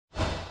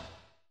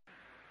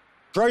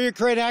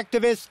Pro-Ukraine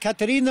activist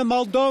Katerina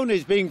Maldon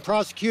is being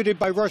prosecuted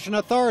by Russian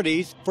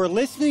authorities for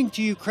listening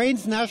to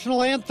Ukraine's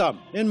national anthem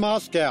in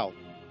Moscow.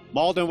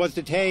 Maldon was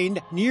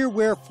detained near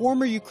where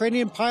former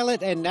Ukrainian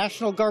pilot and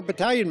National Guard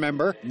battalion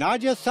member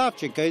Nadiya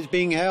Savchenko is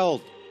being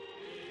held.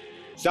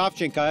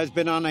 Savchenko has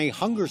been on a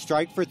hunger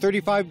strike for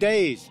 35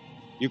 days.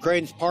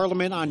 Ukraine's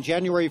parliament on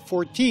January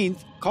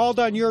 14th called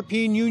on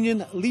European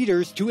Union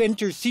leaders to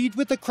intercede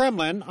with the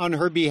Kremlin on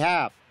her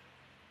behalf.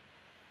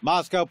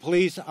 Moscow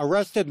police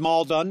arrested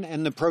Maldon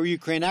and the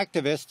pro-Ukraine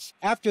activists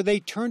after they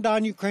turned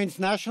on Ukraine's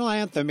national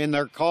anthem in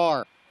their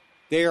car.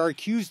 They are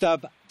accused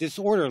of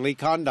disorderly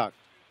conduct.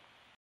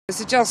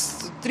 This is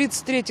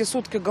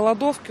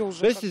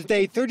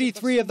day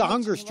 33 of the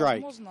hunger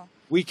strike.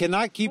 We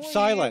cannot keep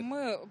silent.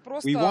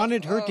 We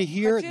wanted her to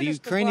hear the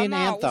Ukrainian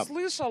anthem.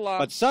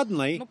 But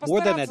suddenly, more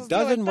than a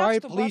dozen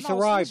riot police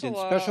arrived in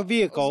special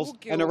vehicles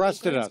and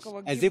arrested us,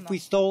 as if we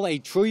stole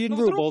 1 trillion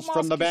rubles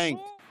from the bank.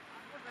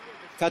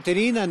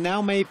 Katerina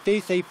now may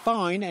face a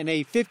fine and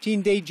a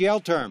 15-day jail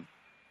term.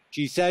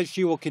 She says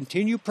she will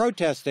continue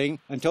protesting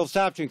until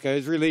Savchenko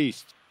is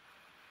released.